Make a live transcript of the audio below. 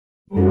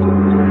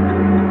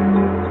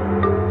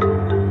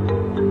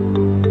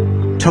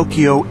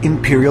Tokyo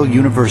Imperial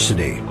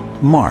University,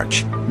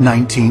 March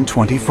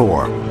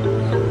 1924.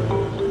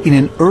 In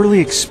an early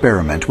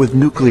experiment with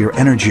nuclear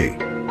energy,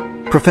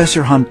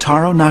 Professor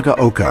Hantaro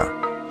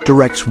Nagaoka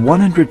directs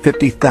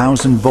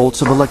 150,000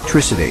 volts of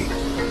electricity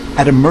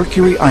at a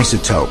mercury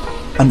isotope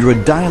under a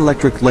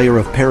dielectric layer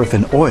of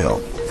paraffin oil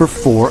for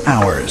 4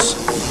 hours.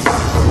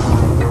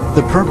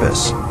 The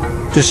purpose?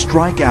 To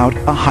strike out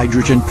a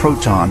hydrogen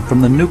proton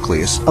from the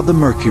nucleus of the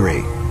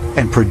mercury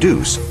and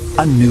produce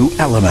a new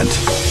element.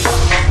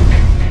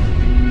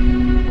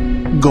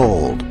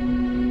 Gold.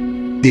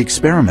 The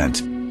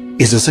experiment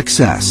is a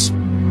success.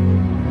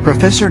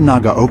 Professor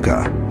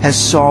Nagaoka has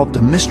solved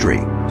a mystery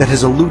that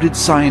has eluded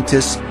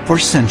scientists for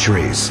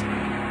centuries.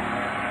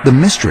 The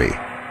mystery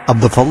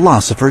of the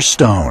Philosopher's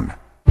Stone.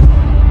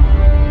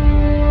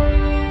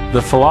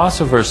 The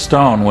Philosopher's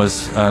Stone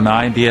was an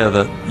idea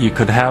that you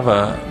could have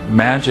a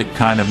magic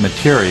kind of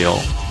material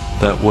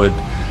that would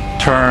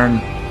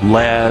turn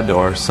lead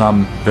or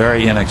some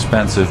very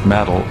inexpensive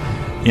metal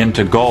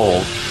into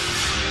gold.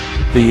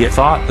 The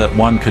thought that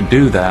one could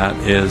do that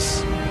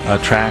is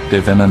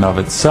attractive in and of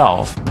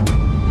itself.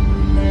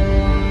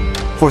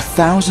 For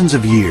thousands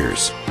of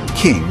years,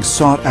 kings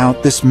sought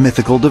out this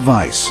mythical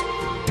device,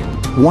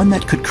 one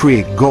that could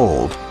create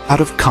gold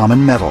out of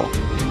common metal.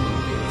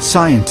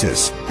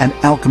 Scientists and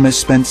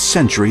alchemists spent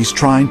centuries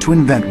trying to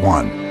invent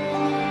one.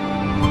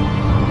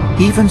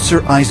 Even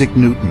Sir Isaac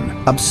Newton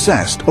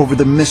obsessed over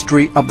the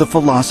mystery of the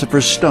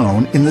Philosopher's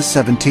Stone in the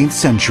 17th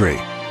century.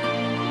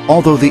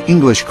 Although the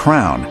English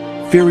crown,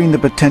 fearing the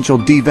potential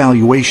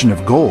devaluation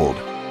of gold,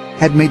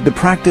 had made the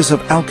practice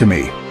of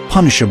alchemy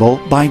punishable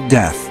by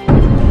death.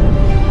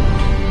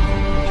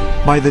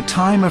 By the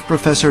time of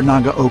Professor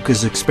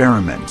Nagaoka's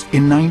experiment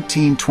in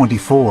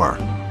 1924,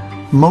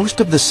 most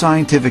of the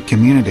scientific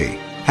community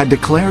had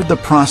declared the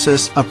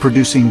process of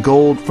producing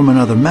gold from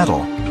another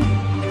metal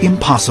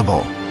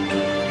impossible.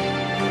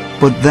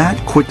 But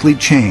that quickly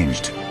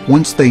changed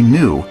once they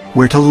knew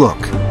where to look.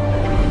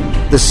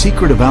 The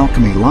secret of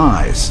alchemy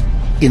lies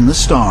in the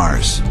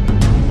stars.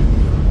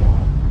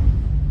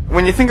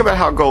 When you think about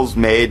how gold's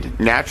made,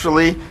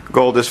 naturally,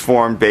 gold is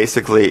formed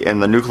basically in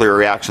the nuclear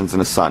reactions in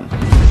the sun.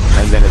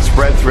 And then it's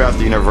spread throughout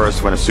the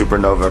universe when a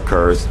supernova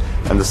occurs,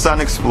 and the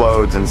sun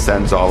explodes and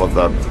sends all of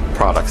the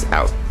products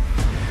out.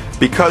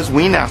 Because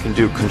we now can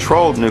do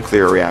controlled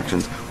nuclear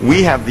reactions,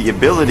 we have the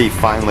ability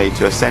finally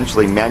to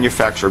essentially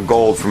manufacture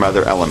gold from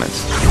other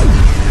elements.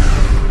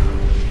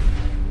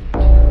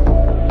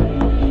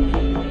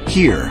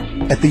 Here,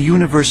 at the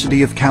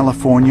University of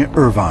California,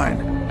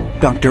 Irvine,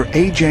 Dr.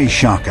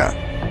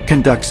 A.J.Shaka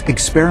conducts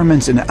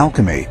experiments in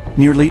alchemy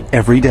nearly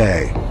every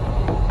day.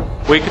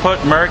 We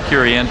put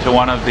mercury into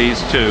one of these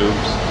tubes,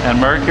 and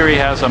mercury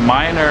has a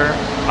minor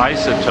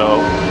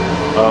isotope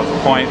of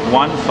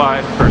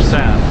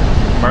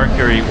 0.15%,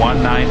 mercury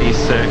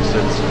 196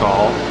 it's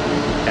called,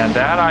 and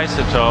that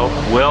isotope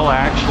will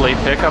actually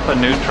pick up a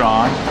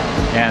neutron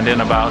and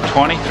in about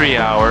 23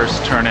 hours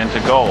turn into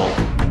gold.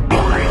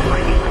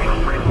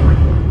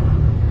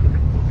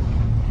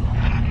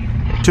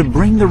 To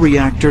bring the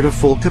reactor to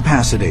full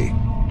capacity,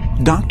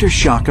 Dr.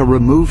 Shaka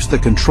removes the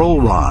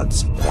control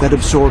rods that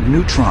absorb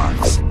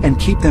neutrons and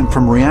keep them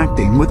from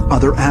reacting with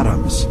other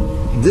atoms.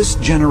 This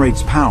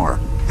generates power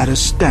at a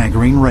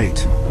staggering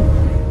rate.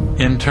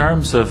 In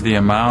terms of the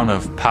amount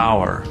of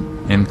power,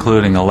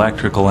 including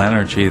electrical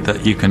energy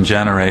that you can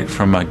generate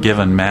from a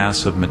given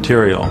mass of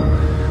material,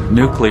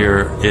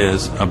 nuclear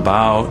is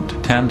about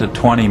 10 to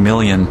 20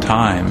 million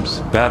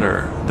times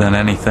better than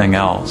anything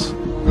else.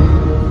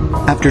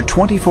 After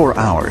 24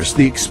 hours,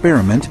 the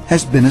experiment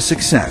has been a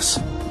success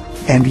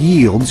and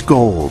yields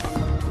gold,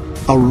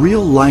 a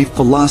real-life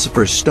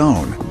Philosopher's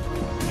Stone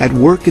at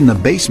work in the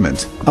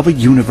basement of a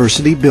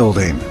university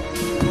building.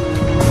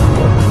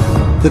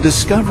 The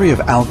discovery of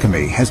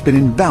alchemy has been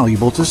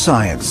invaluable to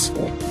science,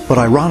 but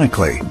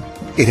ironically,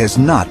 it has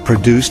not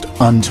produced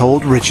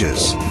untold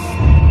riches.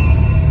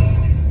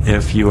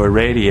 If you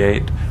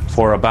irradiate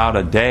for about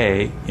a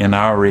day in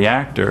our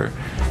reactor,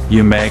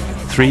 you make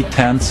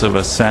 0.3 of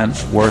a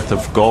cent worth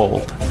of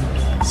gold.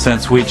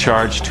 Since we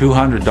charge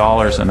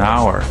 $200 an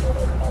hour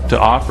to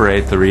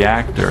operate the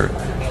reactor,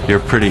 you're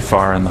pretty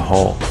far in the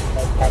hole.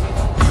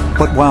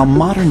 But while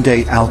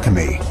modern-day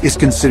alchemy is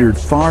considered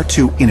far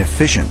too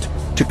inefficient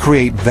to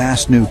create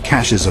vast new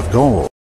caches of gold,